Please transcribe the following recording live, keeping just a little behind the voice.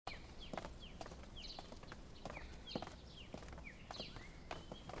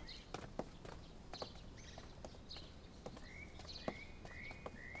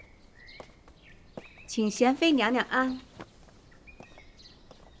请贤妃娘娘安。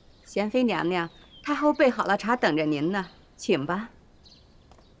贤妃娘娘，太后备好了茶，等着您呢，请吧。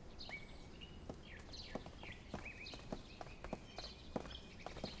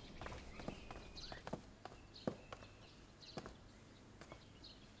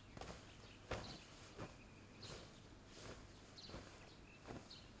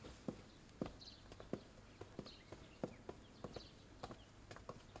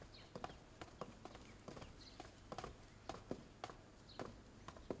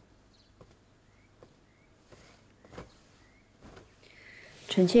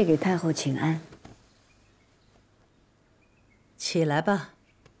臣妾给太后请安。起来吧，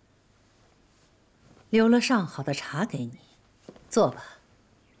留了上好的茶给你，坐吧。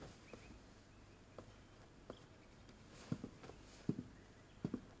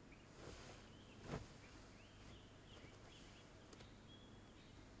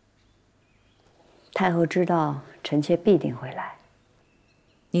太后知道臣妾必定会来。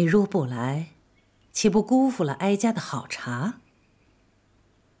你若不来，岂不辜负了哀家的好茶？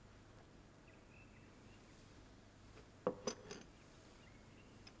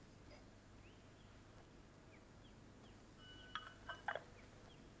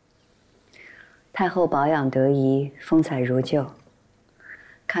太后保养得宜，风采如旧。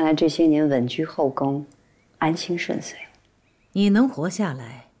看来这些年稳居后宫，安心顺遂。你能活下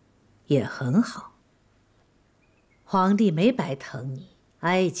来，也很好。皇帝没白疼你，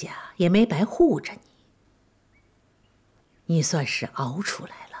哀家也没白护着你，你算是熬出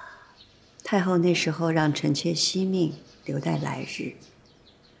来了。太后那时候让臣妾惜命，留待来日。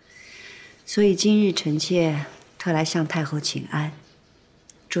所以今日臣妾特来向太后请安。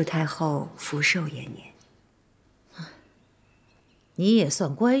祝太后福寿延年。你也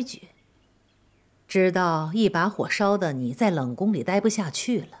算乖觉，知道一把火烧的你在冷宫里待不下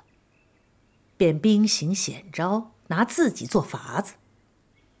去了，便兵行险招，拿自己做法子。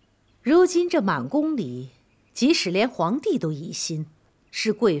如今这满宫里，即使连皇帝都疑心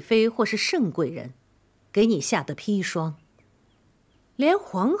是贵妃或是盛贵人给你下的砒霜，连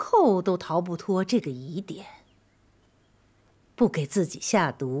皇后都逃不脱这个疑点。不给自己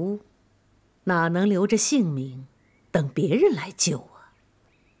下毒，哪能留着性命等别人来救啊？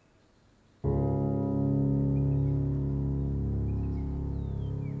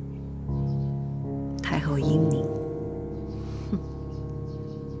太后英明。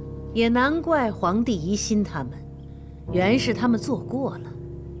也难怪皇帝疑心他们，原是他们做过了，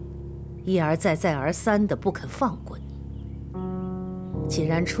一而再再而三的不肯放过你。既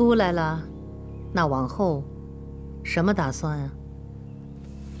然出来了，那往后什么打算啊？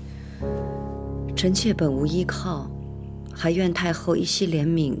臣妾本无依靠，还愿太后一息怜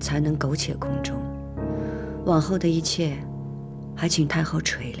悯，才能苟且空中。往后的一切，还请太后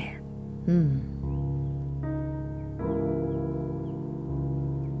垂怜。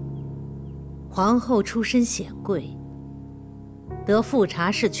皇后出身显贵，得富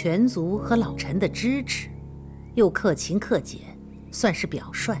察氏全族和老臣的支持，又克勤克俭，算是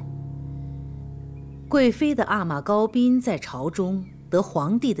表率。贵妃的阿玛高宾在朝中得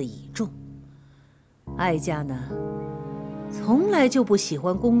皇帝的倚重，哀家呢，从来就不喜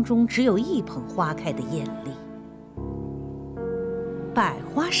欢宫中只有一捧花开的艳丽，百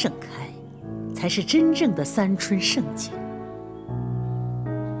花盛开，才是真正的三春盛景。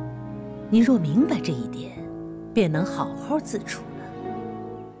你若明白这一点，便能好好自处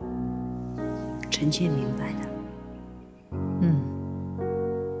了。臣妾明白的。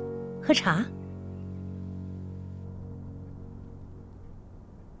喝茶。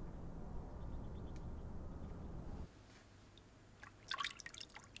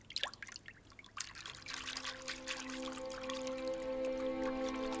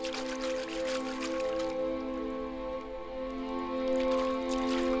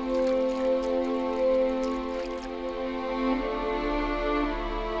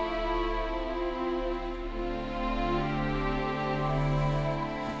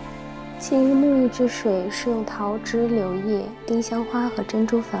其余沐浴之水是用桃枝、柳叶、丁香花和珍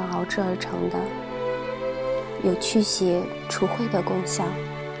珠粉熬制而成的，有驱邪除秽的功效，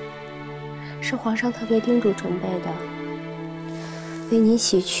是皇上特别叮嘱准备的，为你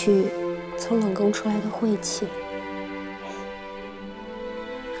洗去从冷宫出来的晦气。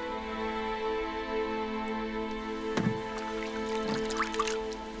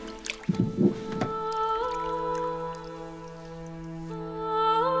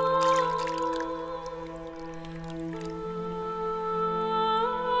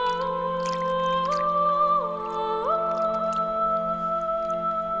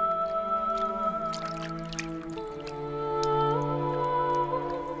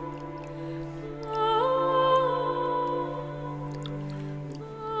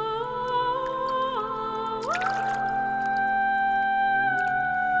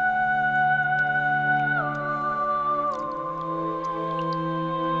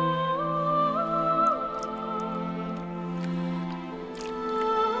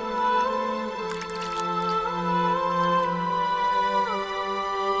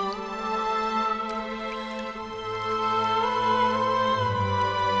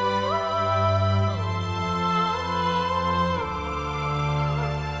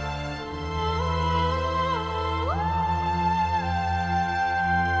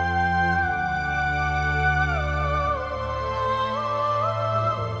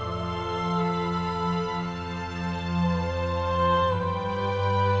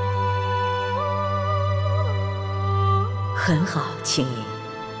很好，青音，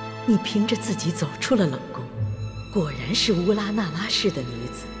你凭着自己走出了冷宫，果然是乌拉那拉氏的女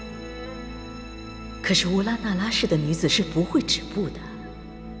子。可是乌拉那拉氏的女子是不会止步的，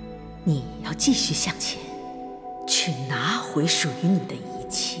你要继续向前，去拿回属于你的一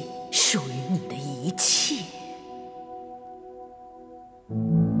切，属于你的一切。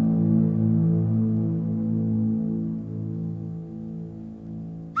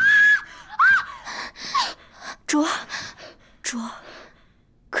卓，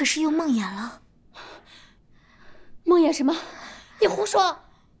可是又梦魇了。梦魇什么？你胡说！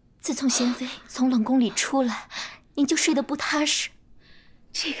自从贤妃从冷宫里出来，您就睡得不踏实。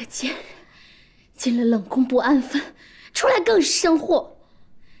这个贱人进了冷宫不安分，出来更是生祸。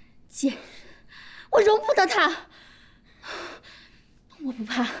贱人，我容不得她。我不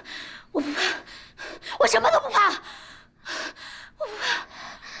怕，我不怕，我什么都不怕，我不怕。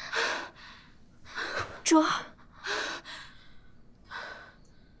卓儿。